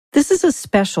This is a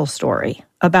special story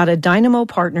about a dynamo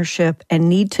partnership and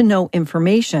need-to-know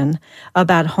information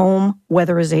about home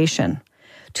weatherization.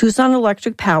 Tucson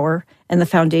Electric Power and the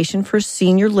Foundation for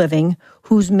Senior Living,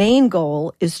 whose main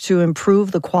goal is to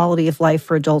improve the quality of life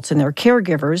for adults and their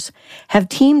caregivers, have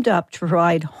teamed up to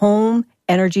provide home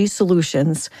energy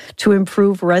solutions to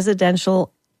improve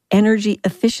residential energy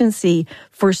efficiency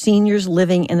for seniors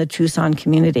living in the Tucson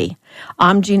community.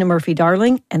 I'm Gina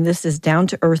Murphy-Darling, and this is Down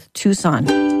to Earth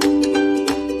Tucson.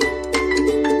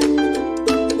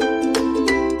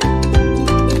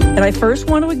 And I first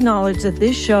want to acknowledge that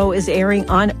this show is airing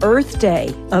on Earth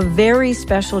Day, a very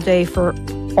special day for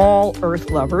all Earth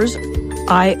lovers.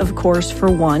 I, of course, for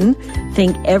one,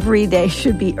 think every day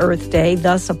should be Earth Day,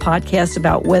 thus a podcast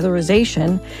about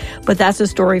weatherization, but that's a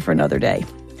story for another day.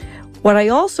 What I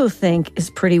also think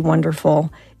is pretty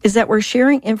wonderful is that we're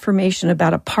sharing information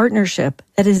about a partnership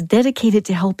that is dedicated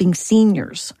to helping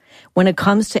seniors when it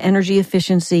comes to energy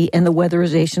efficiency and the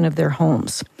weatherization of their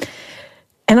homes.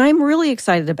 And I'm really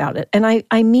excited about it. And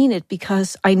I mean it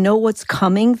because I know what's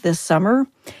coming this summer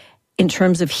in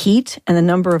terms of heat and the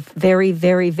number of very,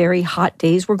 very, very hot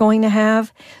days we're going to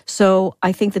have. So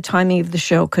I think the timing of the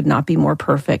show could not be more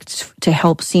perfect to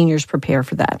help seniors prepare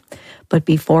for that. But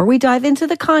before we dive into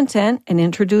the content and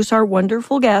introduce our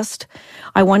wonderful guest,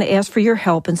 I want to ask for your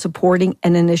help in supporting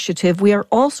an initiative we are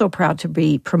also proud to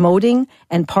be promoting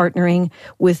and partnering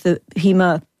with the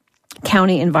Pima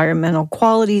County Environmental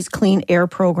Quality's Clean Air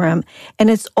Program, and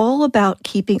it's all about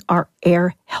keeping our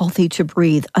air healthy to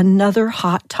breathe. Another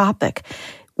hot topic.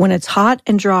 When it's hot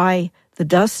and dry, the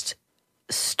dust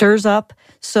stirs up,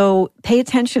 so pay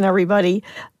attention, everybody.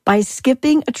 By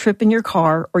skipping a trip in your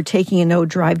car or taking a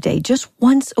no-drive day just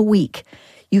once a week,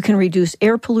 you can reduce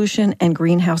air pollution and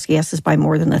greenhouse gases by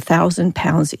more than 1,000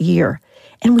 pounds a year.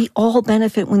 And we all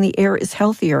benefit when the air is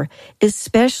healthier,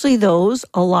 especially those,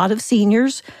 a lot of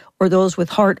seniors, or those with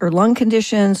heart or lung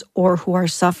conditions, or who are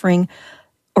suffering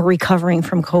or recovering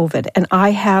from COVID. And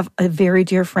I have a very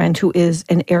dear friend who is,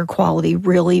 and air quality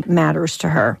really matters to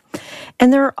her.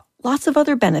 And there are lots of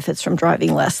other benefits from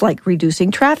driving less, like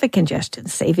reducing traffic congestion,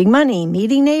 saving money,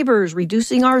 meeting neighbors,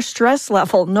 reducing our stress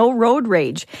level, no road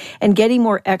rage, and getting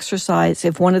more exercise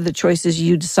if one of the choices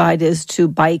you decide is to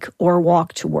bike or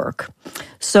walk to work.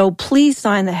 So please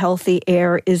sign the Healthy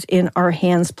Air is in Our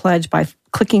Hands pledge by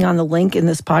clicking on the link in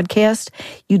this podcast.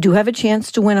 You do have a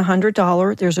chance to win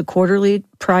 $100. There's a quarterly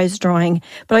prize drawing,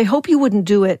 but I hope you wouldn't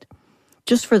do it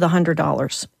just for the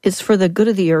 $100. It's for the good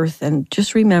of the earth, and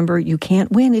just remember, you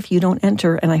can't win if you don't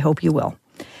enter, and I hope you will.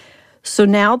 So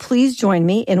now please join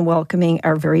me in welcoming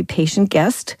our very patient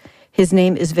guest. His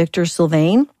name is Victor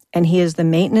Sylvain, and he is the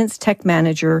Maintenance Tech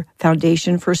Manager,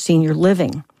 Foundation for Senior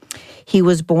Living. He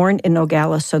was born in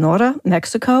Nogales, Sonora,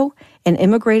 Mexico, and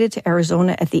immigrated to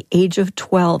Arizona at the age of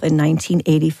 12 in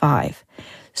 1985.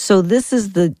 So this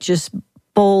is the just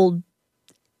bold,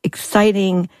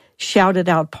 exciting, shouted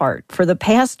out part. For the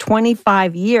past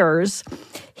 25 years,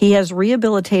 he has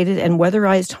rehabilitated and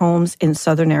weatherized homes in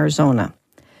southern Arizona.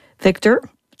 Victor,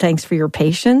 thanks for your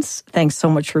patience. Thanks so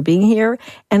much for being here.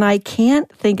 And I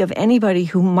can't think of anybody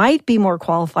who might be more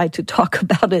qualified to talk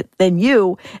about it than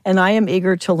you, and I am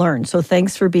eager to learn. So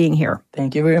thanks for being here.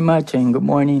 Thank you very much, and good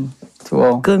morning to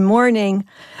all. Good morning.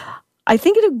 I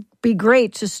think it would be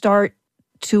great to start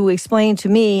to explain to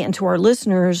me and to our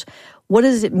listeners, what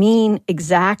does it mean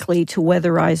exactly to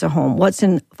weatherize a home? What's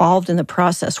involved in the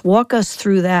process? Walk us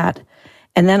through that,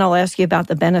 and then I'll ask you about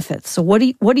the benefits. So what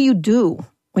do you do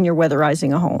when you're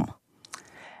weatherizing a home?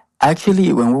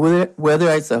 Actually, when we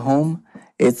weatherize a home,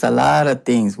 it's a lot of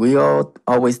things. We all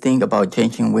always think about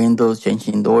changing windows,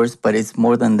 changing doors, but it's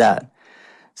more than that.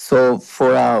 So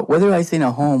for weatherizing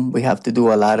a home, we have to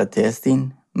do a lot of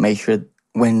testing, make sure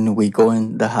when we go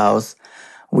in the house,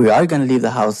 we are going to leave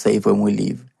the house safe when we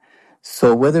leave.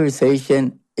 So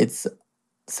weatherization, it's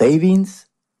savings,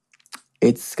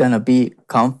 it's going to be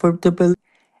comfortable,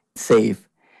 safe,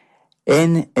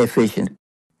 and efficient.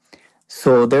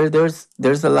 So there's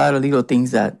a lot of little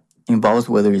things that involves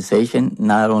weatherization,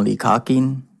 not only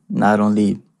caulking, not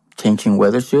only changing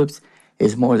weather strips,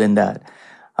 it's more than that.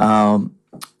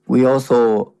 We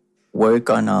also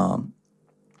work on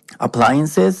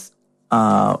appliances.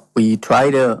 We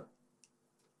try to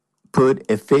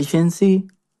put efficiency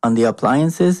on the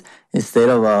appliances instead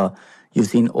of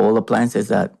using old appliances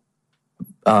that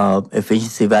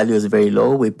efficiency value is very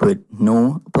low. We put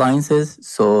new appliances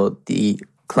so the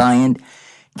client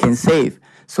can save.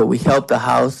 So we help the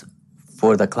house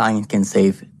for the client can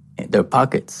save their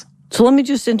pockets. So let me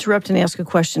just interrupt and ask a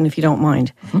question, if you don't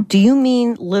mind. Mm-hmm. Do you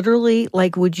mean literally,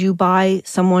 like, would you buy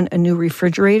someone a new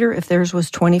refrigerator if theirs was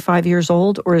 25 years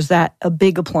old, or is that a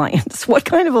big appliance? What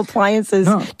kind of appliances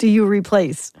do you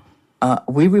replace?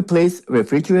 We replace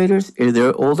refrigerators. If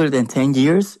they're older than 10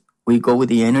 years, we go with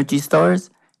the Energy Stars,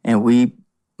 and we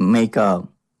make install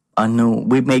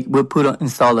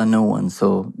a new one,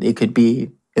 so it could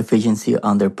be efficiency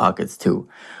on their pockets too.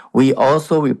 We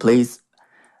also replace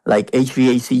like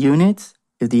HVAC units.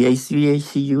 If the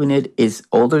HVAC unit is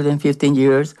older than 15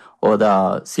 years or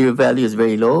the SEER value is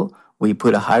very low, we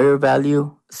put a higher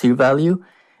SEER value,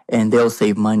 and they'll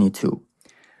save money too.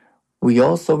 We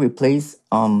also replace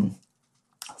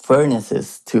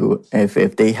furnaces too.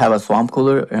 If they have a swamp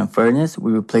cooler and furnace,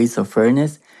 we replace a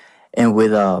furnace, and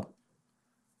with a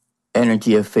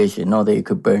energy efficient. No, they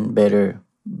could burn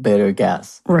better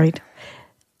gas. Right.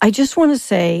 I just want to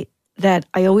say that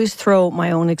I always throw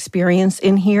my own experience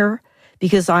in here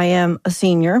because I am a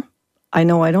senior. I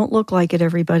know I don't look like it,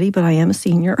 everybody, but I am a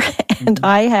senior. And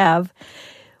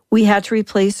we had to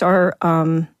replace our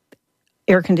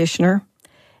air conditioner,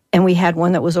 and we had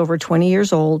one that was over 20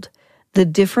 years old. The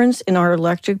difference in our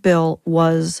electric bill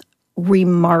was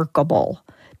remarkable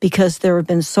because there have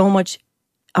been so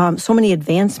many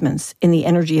advancements in the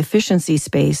energy efficiency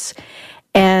space.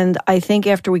 And I think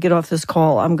after we get off this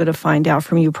call, I'm going to find out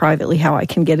from you privately how I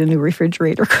can get a new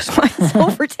refrigerator because mine's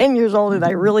over 10 years old and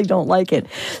I really don't like it.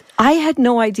 I had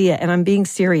no idea, and I'm being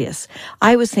serious.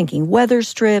 I was thinking weather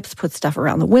strips, put stuff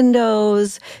around the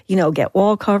windows, get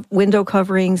window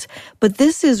coverings. But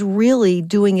this is really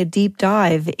doing a deep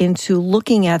dive into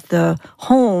looking at the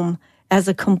home as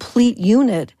a complete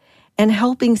unit and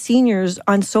helping seniors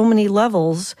on so many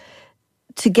levels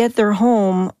to get their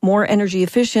home more energy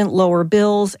efficient, lower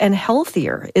bills, and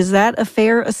healthier. Is that a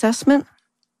fair assessment?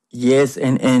 Yes,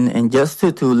 and just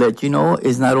to let you know,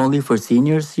 it's not only for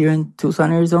seniors here in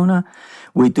Tucson, Arizona.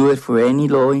 We do it for any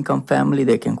low-income family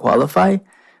that can qualify.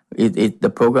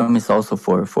 The program is also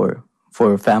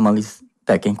for families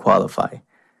that can qualify.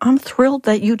 I'm thrilled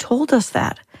that you told us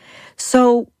that.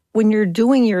 So when you're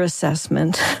doing your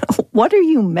assessment, what are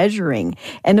you measuring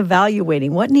and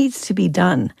evaluating? What needs to be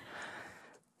done?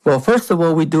 Well, first of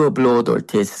all, we do a blow door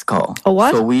test, it's called. A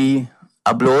what? So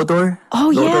a blow door.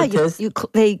 Oh, yeah. Door test.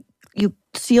 You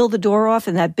seal the door off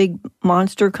and that big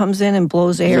monster comes in and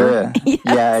blows air. Yeah,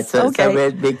 yes. It's a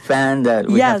red big fan that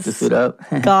we have to suit up.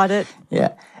 Got it.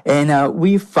 Yeah. And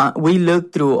we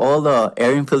look through all the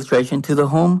air infiltration to the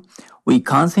home. We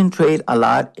concentrate a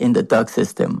lot in the duct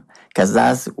system because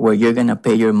that's where you're going to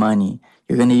pay your money.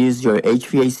 You're going to use your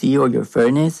HVAC or your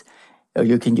furnace, or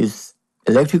you can use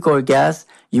electric or gas.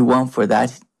 You want for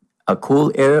that a cool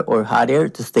air or hot air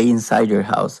to stay inside your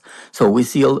house. So we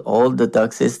seal all the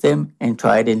duct system and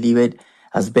try to leave it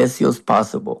as best sealed as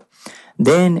possible.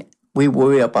 Then we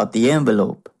worry about the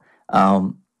envelope.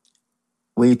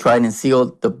 We try and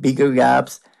seal the bigger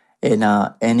gaps,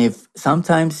 and if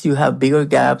sometimes you have bigger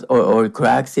gaps or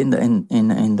cracks in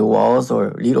the walls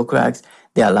or little cracks,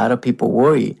 there are a lot of people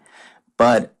worry.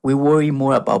 But we worry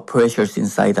more about pressures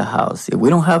inside the house. If we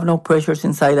don't have no pressures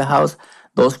inside the house,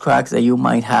 those cracks that you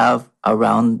might have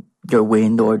around your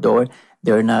window or door,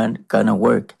 they're not gonna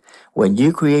work. When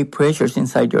you create pressures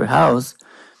inside your house,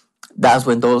 that's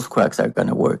when those cracks are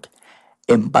gonna work.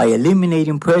 And by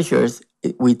eliminating pressures,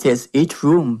 we test each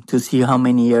room to see how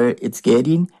many air it's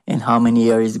getting and how many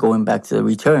air is going back to the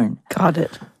return. Got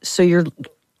it. So you're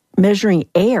measuring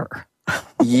air.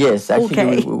 Yes,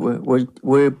 actually, okay.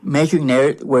 we're measuring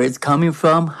air, where it's coming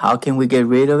from, how can we get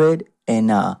rid of it,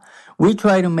 and we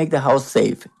try to make the house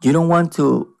safe. You don't want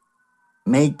to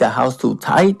make the house too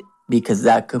tight because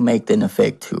that could make an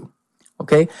effect too.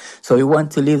 Okay, so you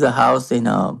want to leave the house in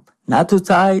not too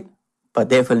tight, but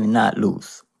definitely not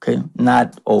loose. Okay,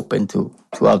 not open to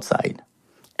outside.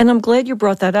 And I'm glad you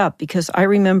brought that up because I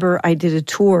remember I did a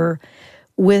tour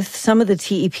with some of the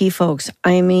TEP folks.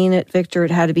 I mean, Victor, it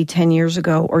had to be 10 years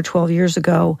ago or 12 years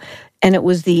ago. And it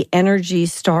was the Energy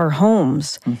Star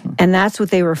homes. Mm-hmm. And that's what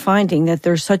they were finding, that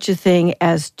there's such a thing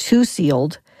as two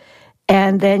sealed.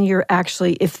 And then you're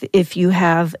actually, if you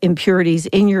have impurities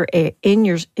in your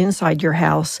inside your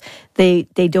house, they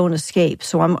don't escape.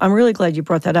 So I'm really glad you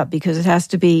brought that up because it has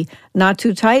to be not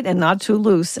too tight and not too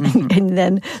loose. Mm-hmm. And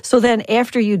then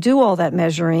after you do all that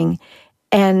measuring,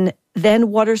 and then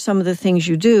what are some of the things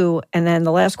you do? And then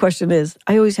the last question is,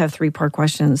 I always have 3-part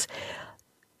questions.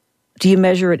 Do you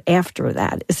measure it after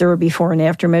that? Is there a before and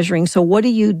after measuring? So what do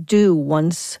you do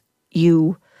once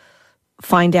you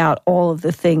find out all of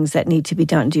the things that need to be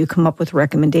done? Do you come up with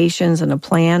recommendations and a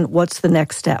plan? What's the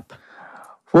next step?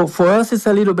 Well, for us, it's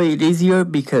a little bit easier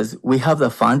because we have the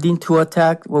funding to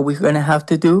attack what we're going to have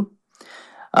to do.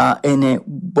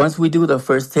 Once we do the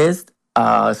first test,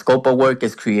 scope of work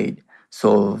is created.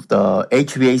 So if the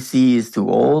HVAC is too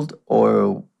old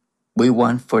or we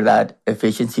want for that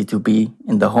efficiency to be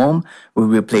in the home, we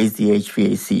replace the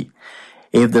HVAC.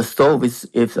 If the stove is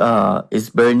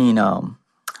burning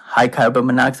high carbon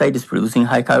monoxide, is producing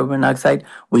high carbon monoxide,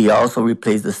 we also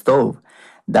replace the stove.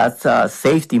 That's a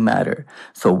safety matter.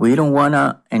 So we don't want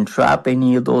to entrap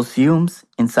any of those fumes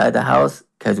inside the house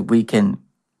because we can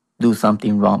do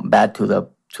something wrong, bad to the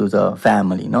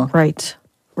family, no? Right,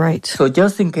 right. So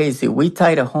just in case if we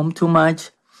tie the home too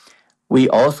much, we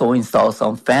also install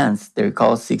some fans. They're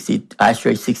called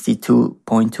ASHRAE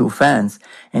 62.2 fans,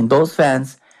 and those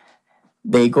fans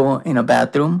they go in a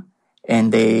bathroom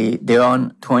and they're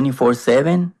on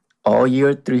 24/7 all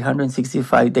year,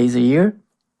 365 days a year.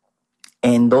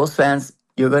 And those fans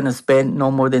you're gonna spend no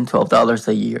more than $12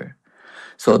 a year.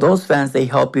 So those fans they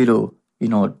help you to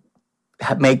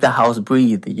make the house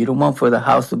breathe. You don't want for the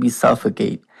house to be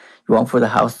suffocate. You want for the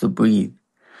house to breathe.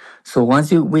 So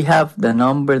once we have the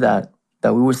number that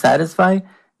we were satisfied,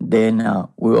 then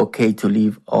we're okay to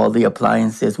leave all the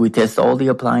appliances. We test all the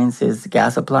appliances,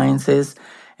 gas appliances,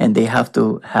 and they have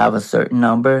to have a certain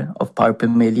number of part per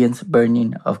millions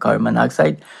burning of carbon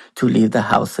monoxide to leave the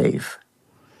house safe.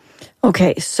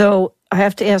 Okay, so I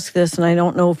have to ask this, and I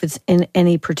don't know if it's in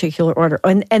any particular order.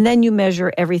 And then you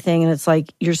measure everything, and it's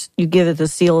like you give it the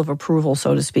seal of approval,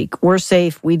 so to speak. We're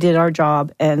safe. We did our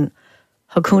job, and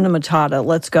Hakuna Matata.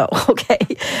 Let's go.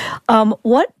 Okay.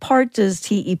 What part does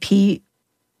TEP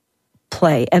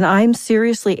play? And I'm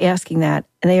seriously asking that.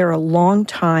 And they are a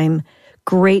long-time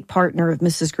great partner of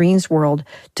Mrs. Green's World.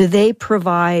 Do they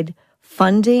provide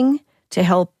funding to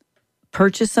help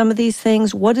purchase some of these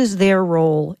things? What is their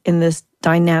role in this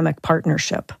dynamic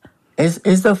partnership?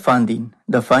 It's the funding.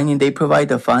 The funding, they provide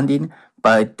the funding,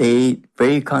 but they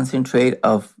very concentrate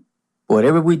of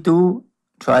whatever we do,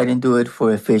 try and do it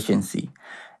for efficiency.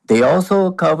 They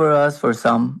also cover us for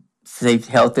some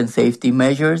health and safety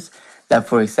measures that,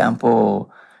 for example,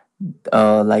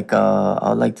 I'd like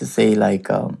to say like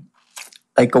a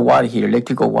water heater,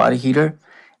 electrical water heater.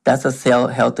 That's a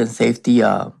health and safety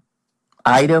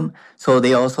item, so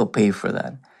they also pay for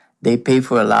that. They pay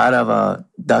for a lot of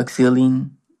duct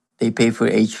sealing. They pay for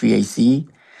HVAC.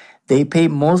 They pay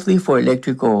mostly for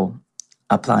electrical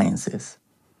appliances.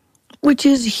 Which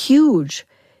is huge.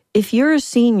 If you're a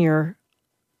senior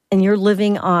and you're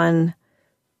living on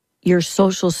your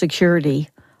Social Security,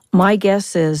 my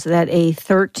guess is that a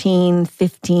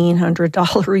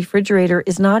 $1,500 refrigerator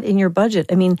is not in your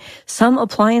budget. I mean, some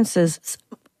appliances,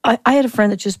 I had a friend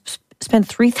that just spent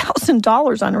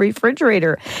 $3,000 on a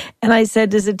refrigerator. And I said,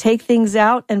 does it take things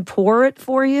out and pour it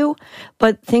for you?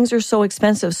 But things are so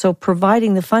expensive. So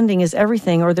providing the funding is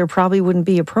everything, or there probably wouldn't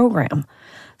be a program.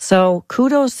 So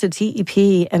kudos to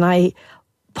TEP. And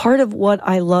part of what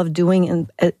I love doing in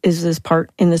this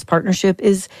partnership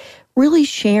is really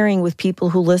sharing with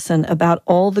people who listen about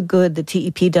all the good that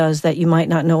TEP does that you might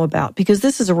not know about, because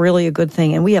this is really a good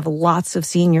thing. And we have lots of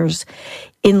seniors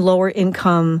in lower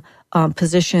income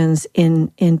positions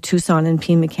in Tucson and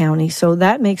Pima County. So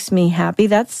that makes me happy.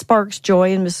 That sparks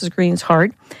joy in Mrs. Green's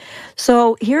heart.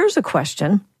 So here's a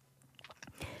question.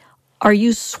 Are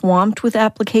you swamped with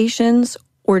applications,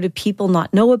 or do people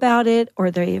not know about it, or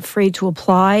are they afraid to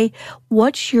apply?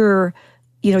 What's your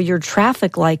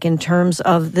traffic like in terms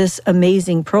of this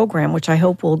amazing program, which I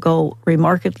hope will go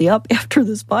remarkably up after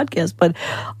this podcast? But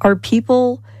are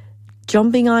people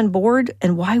jumping on board,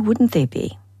 and why wouldn't they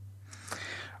be?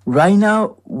 Right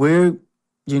now, we're,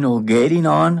 getting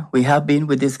on. We have been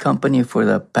with this company for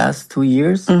the past 2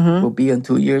 years. Mm-hmm. We'll be on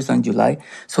 2 years in July.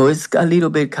 So it's a little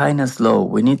bit kind of slow.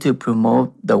 We need to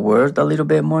promote the word a little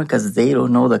bit more because they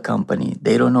don't know the company.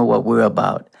 They don't know what we're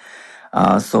about.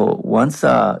 So once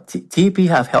TP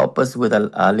have helped us with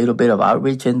a little bit of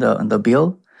outreach in the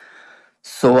bill.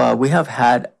 So we have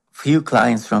had few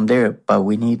clients from there, but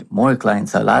we need more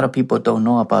clients. A lot of people don't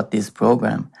know about this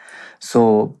program.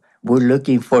 So we're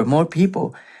looking for more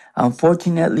people.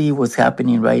 Unfortunately, what's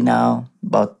happening right now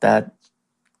about that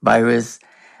virus,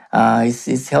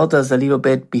 it's held us a little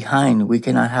bit behind. We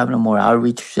cannot have no more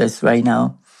outreach just right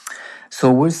now. So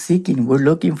we're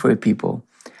looking for people.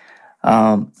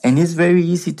 And it's very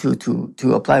easy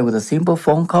to apply with a simple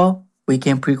phone call. We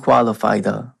can pre-qualify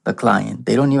the client.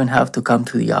 They don't even have to come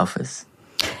to the office.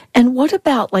 And what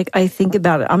about, I think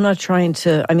about it, I'm not trying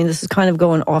to, this is kind of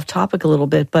going off topic a little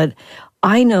bit, but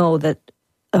I know that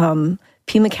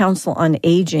Pima Council on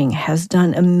Aging has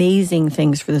done amazing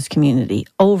things for this community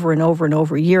over and over and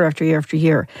over, year after year after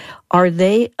year. Are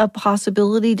they a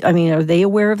possibility? I mean, are they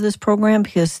aware of this program?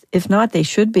 Because if not, they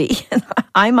should be.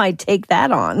 I might take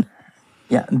that on.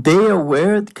 Yeah, they're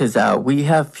aware because we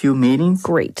have few meetings.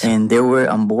 Great. And they were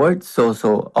on board.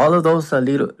 So all of those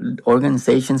little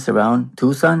organizations around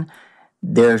Tucson,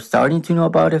 they're starting to know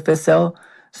about FSL.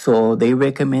 So they're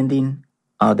recommending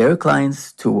their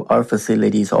clients to our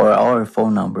facilities or our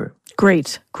phone number.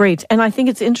 Great. And I think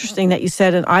it's interesting that you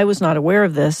said, and I was not aware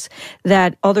of this,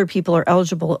 that other people are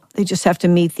eligible. They just have to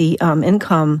meet the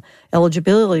income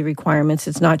eligibility requirements.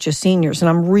 It's not just seniors. And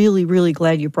I'm really, really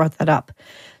glad you brought that up.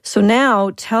 So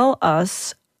now tell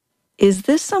us, is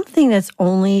this something that's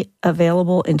only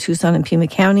available in Tucson and Pima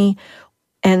County?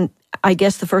 And I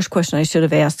guess the first question I should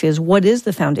have asked is, what is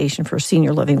the Foundation for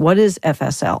Senior Living? What is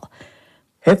FSL?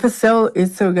 FSL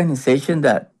is an organization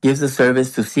that gives a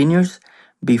service to seniors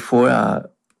before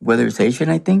weatherization,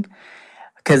 I think,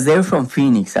 because they're from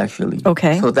Phoenix, actually.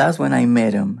 Okay. So that's when I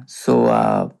met them.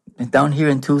 So down here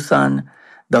in Tucson,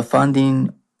 the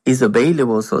funding is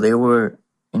available. So they were,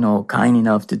 kind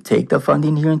enough to take the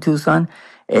funding here in Tucson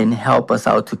and help us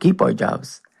out to keep our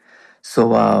jobs.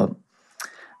 So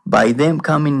by them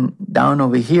coming down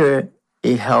over here,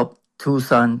 it helped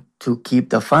Tucson to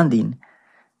keep the funding.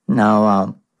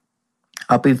 Now,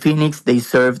 up in Phoenix, they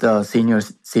serve the senior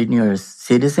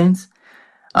citizens,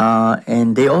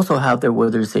 and they also have their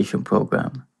weatherization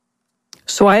program.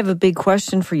 So I have a big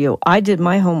question for you. I did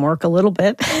my homework a little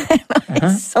bit.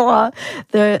 I saw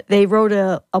they wrote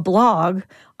a blog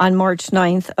on March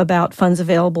 9th about funds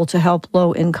available to help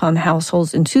low-income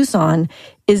households in Tucson.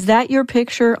 Is that your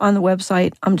picture on the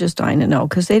website? I'm just dying to know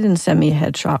because they didn't send me a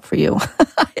headshot for you.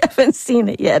 I haven't seen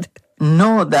it yet.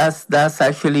 No, that's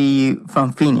actually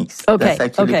from Phoenix. Okay.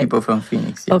 That's actually people from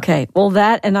Phoenix. Yeah. Okay. Well,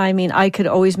 I could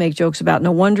always make jokes about,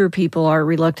 no wonder people are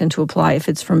reluctant to apply if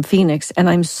it's from Phoenix. And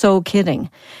I'm so kidding.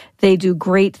 They do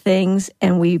great things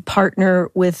and we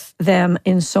partner with them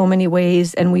in so many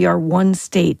ways. And we are one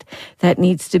state that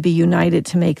needs to be united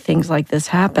to make things like this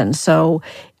happen. So,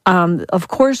 of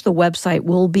course, the website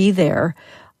will be there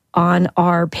on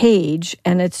our page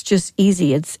and it's just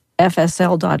easy. It's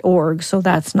fsl.org. So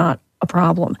that's not a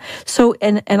problem. So,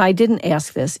 and I didn't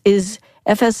ask this, is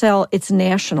FSL, it's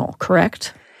national,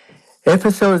 correct?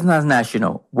 FSL is not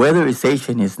national.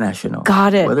 Weatherization is national.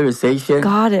 Got it.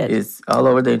 Weatherization is all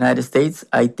over the United States.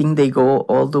 I think they go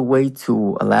all the way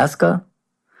to Alaska.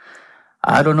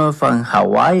 I don't know if on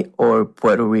Hawaii or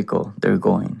Puerto Rico they're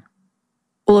going.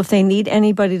 Well, if they need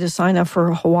anybody to sign up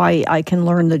for Hawaii, I can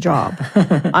learn the job.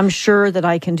 I'm sure that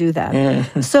I can do that. Yeah.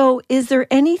 So is there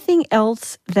anything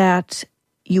else that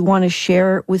you want to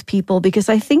share with people? Because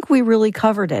I think we really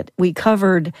covered it. We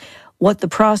covered what the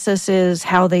process is,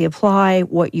 how they apply,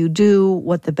 what you do,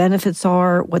 what the benefits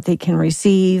are, what they can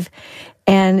receive.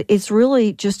 And it's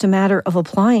really just a matter of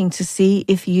applying to see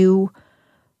if you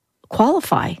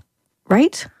qualify,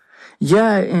 right?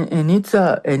 Yeah, and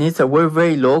we're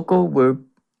very local.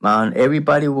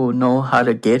 Everybody will know how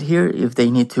to get here if they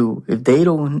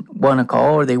don't want to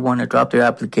call or they want to drop their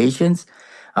applications.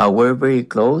 We're very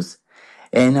close.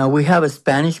 And we have a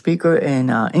Spanish speaker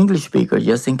and English speaker,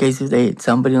 just in case if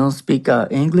somebody don't speak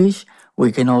English,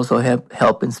 we can also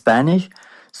help in Spanish.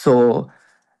 So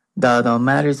the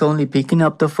matter is only picking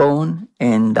up the phone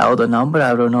and dial the number.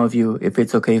 I don't know if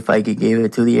it's okay if I could give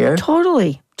it to the air.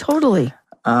 Totally.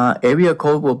 Area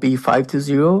code will be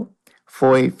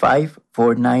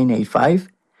 520-485-4985.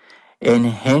 And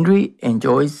Henry and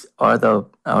Joyce are the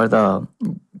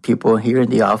people here in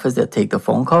the office that take the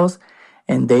phone calls.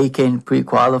 And they can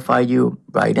pre-qualify you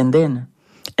right and then.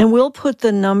 And we'll put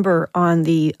the number on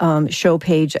the show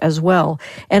page as well.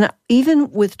 And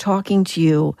even with talking to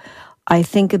you, I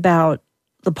think about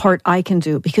the part I can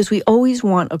do, because we always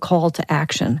want a call to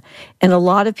action. And a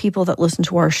lot of people that listen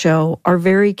to our show are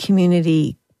very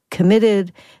community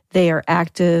committed. They are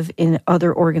active in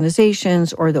other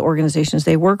organizations or the organizations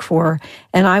they work for.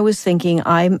 And I was thinking,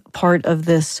 I'm part of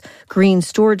this green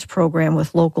storage program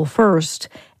with Local First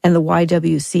and the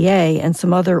YWCA and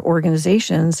some other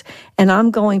organizations. And I'm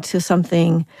going to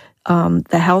something,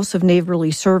 the House of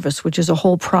Neighborly Service, which is a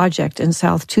whole project in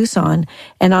South Tucson.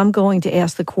 And I'm going to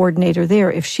ask the coordinator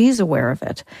there if she's aware of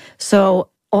it. So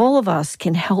all of us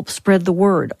can help spread the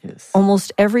word. Yes.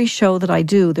 Almost every show that I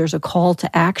do, there's a call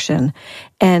to action,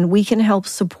 and we can help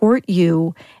support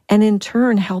you and in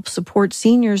turn help support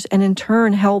seniors and in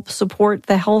turn help support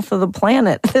the health of the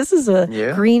planet. This is a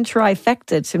green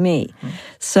trifecta to me. Mm-hmm.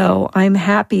 So I'm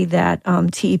happy that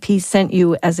TEP sent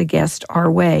you as a guest our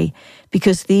way,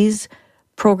 because these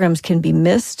programs can be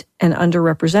missed and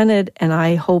underrepresented, and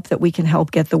I hope that we can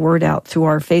help get the word out through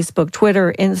our Facebook,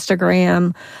 Twitter,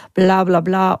 Instagram, blah, blah,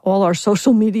 blah, all our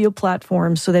social media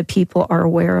platforms so that people are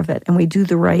aware of it, and we do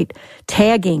the right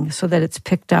tagging so that it's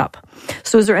picked up.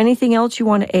 So is there anything else you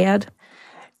want to add?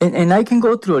 And I can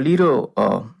go through a little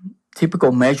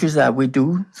typical measures that we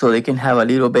do so they can have a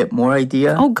little bit more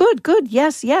idea. Oh, good.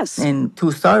 Yes. And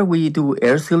to start, we do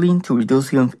air sealing to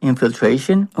reduce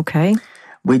infiltration. Okay.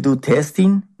 We do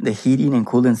testing, the heating and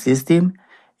cooling system.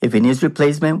 If it needs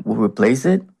replacement, we'll replace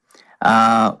it.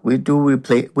 We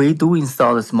do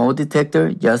install a smoke detector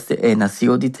and a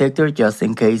CO detector just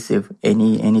in case if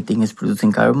anything is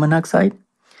producing carbon monoxide.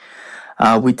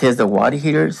 We test the water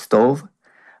heater, stove,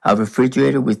 a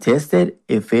refrigerator. We test it.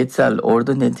 If it's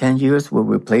older than 10 years, we'll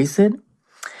replace it.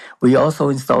 We also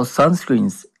install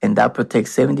sunscreens, and that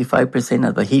protects 75%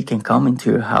 of the heat can come into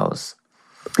your house.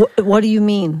 What do you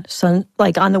mean?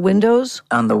 Like on the windows?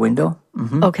 On the window.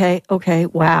 Mm-hmm. Okay.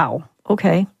 Wow.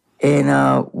 Okay.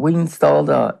 And we installed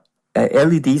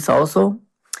LEDs also.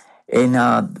 And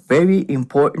very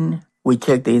important, we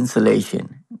check the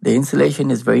insulation. The insulation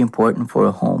is very important for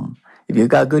a home. If you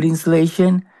got good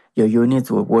insulation, your units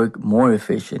will work more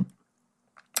efficient.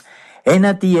 And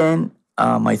at the end,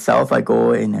 myself, I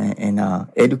go and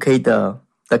educate the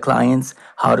clients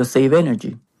how to save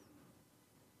energy.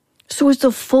 So it's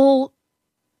the full,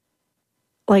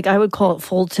 like I would call it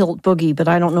full tilt boogie, but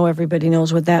I don't know everybody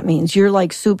knows what that means. You're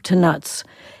like soup to nuts.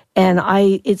 And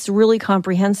it's really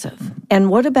comprehensive. Mm-hmm. And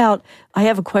what about, I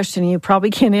have a question, and you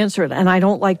probably can't answer it, and I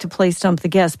don't like to play stump the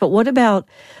guest, but what about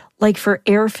like for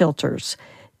air filters?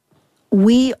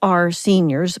 We are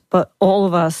seniors, but all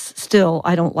of us still,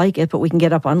 I don't like it, but we can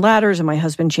get up on ladders, and my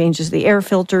husband changes the air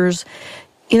filters.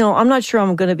 You know, I'm not sure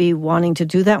I'm going to be wanting to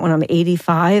do that when I'm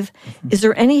 85. Mm-hmm. Is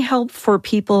there any help for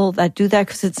people that do that?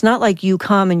 Because it's not like you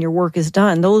come and your work is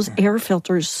done. Those air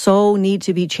filters so need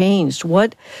to be changed.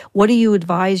 What do you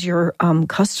advise your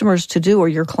customers to do or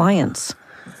your clients?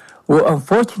 Well,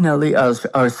 unfortunately,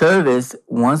 our service,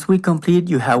 once we complete,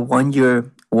 you have 1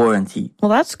 year warranty. Well,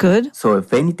 that's good. So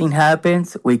if anything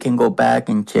happens, we can go back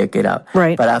and check it out.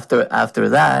 Right. But after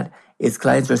that, it's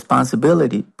client's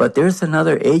responsibility. But there's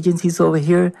another agencies over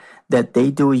here that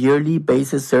they do yearly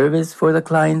basis service for the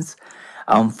clients.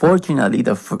 Unfortunately,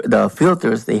 the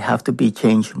filters, they have to be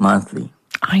changed monthly.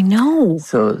 I know.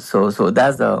 So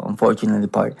that's the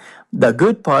unfortunate part. The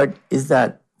good part is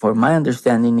that, for my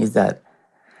understanding, is that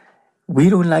we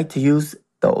don't like to use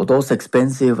those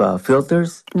expensive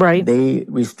filters. Right. They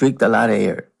restrict a lot of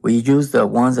air. We use the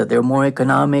ones that they're more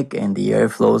economic and the air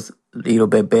flows a little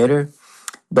bit better.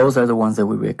 Those are the ones that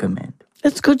we recommend.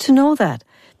 It's good to know that,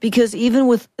 because even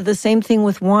with the same thing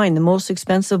with wine, the most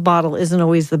expensive bottle isn't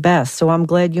always the best. So I'm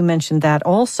glad you mentioned that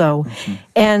also. Mm-hmm.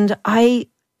 And I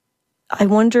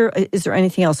wonder, is there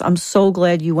anything else? I'm so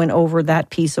glad you went over that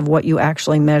piece of what you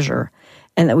actually measure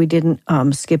and that we didn't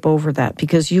skip over that,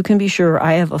 because you can be sure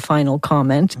I have a final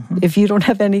comment if you don't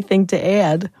have anything to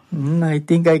add. I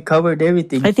think I covered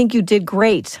everything. I think you did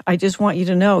great. I just want you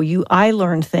to know I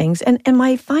learned things. And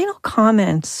my final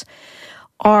comments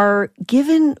are,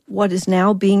 given what is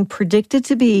now being predicted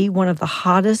to be one of the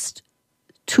hottest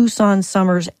Tucson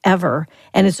summers ever,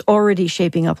 and it's already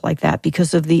shaping up like that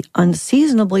because of the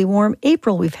unseasonably warm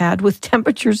April we've had with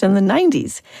temperatures in the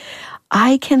 90s.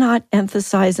 I cannot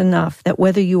emphasize enough that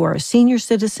whether you are a senior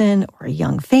citizen or a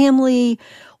young family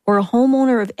or a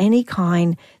homeowner of any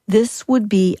kind, this would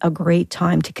be a great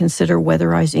time to consider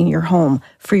weatherizing your home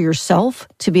for yourself,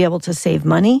 to be able to save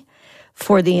money,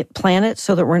 for the planet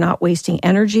so that we're not wasting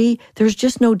energy. There's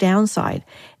just no downside.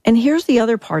 And here's the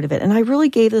other part of it, and I really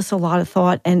gave this a lot of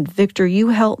thought, and Victor, you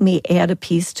helped me add a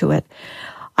piece to it.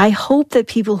 I hope that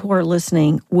people who are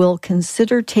listening will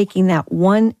consider taking that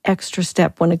one extra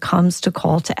step when it comes to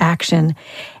call to action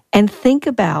and think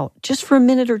about, just for a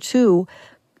minute or two,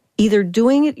 either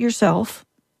doing it yourself,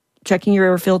 checking your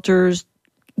air filters,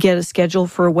 get a schedule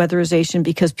for a weatherization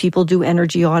because people do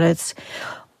energy audits,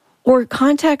 or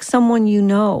contact someone you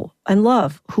know and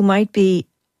love who might be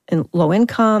in low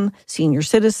income, senior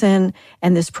citizen,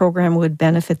 and this program would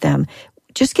benefit them.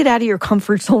 Just get out of your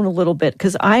comfort zone a little bit,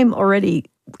 because I'm already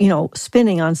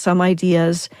spinning on some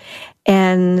ideas.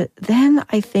 And then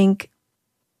I think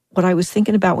what I was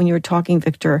thinking about when you were talking,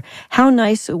 Victor, how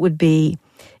nice it would be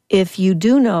if you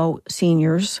do know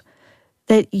seniors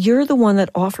that you're the one that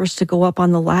offers to go up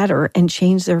on the ladder and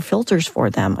change their filters for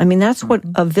them. I mean, that's what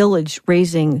a village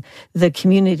raising the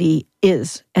community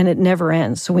is, and it never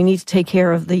ends. So we need to take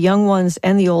care of the young ones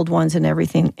and the old ones and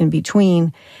everything in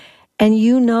between. And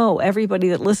everybody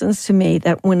that listens to me,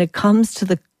 that when it comes to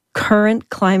the current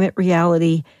climate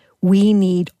reality, We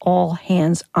need all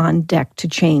hands on deck to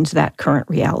change that current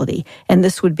reality. And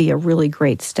this would be a really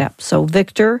great step. So,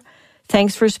 Victor,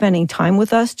 thanks for spending time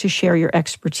with us to share your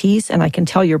expertise. And I can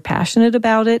tell you're passionate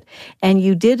about it. And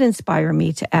you did inspire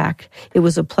me to act. It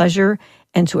was a pleasure.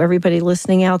 And to everybody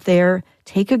listening out there,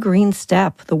 take a green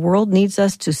step. The world needs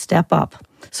us to step up.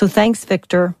 So thanks,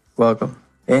 Victor. Welcome.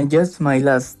 And just my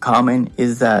last comment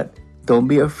is that don't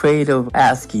be afraid of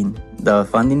asking. The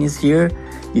funding is here.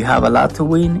 You have a lot to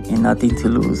win and nothing to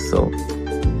lose. So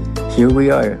here we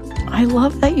are. I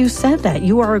love that you said that.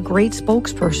 You are a great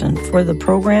spokesperson for the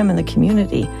program and the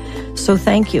community. So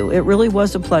thank you. It really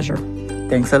was a pleasure.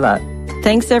 Thanks a lot.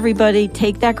 Thanks, everybody.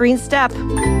 Take that green step.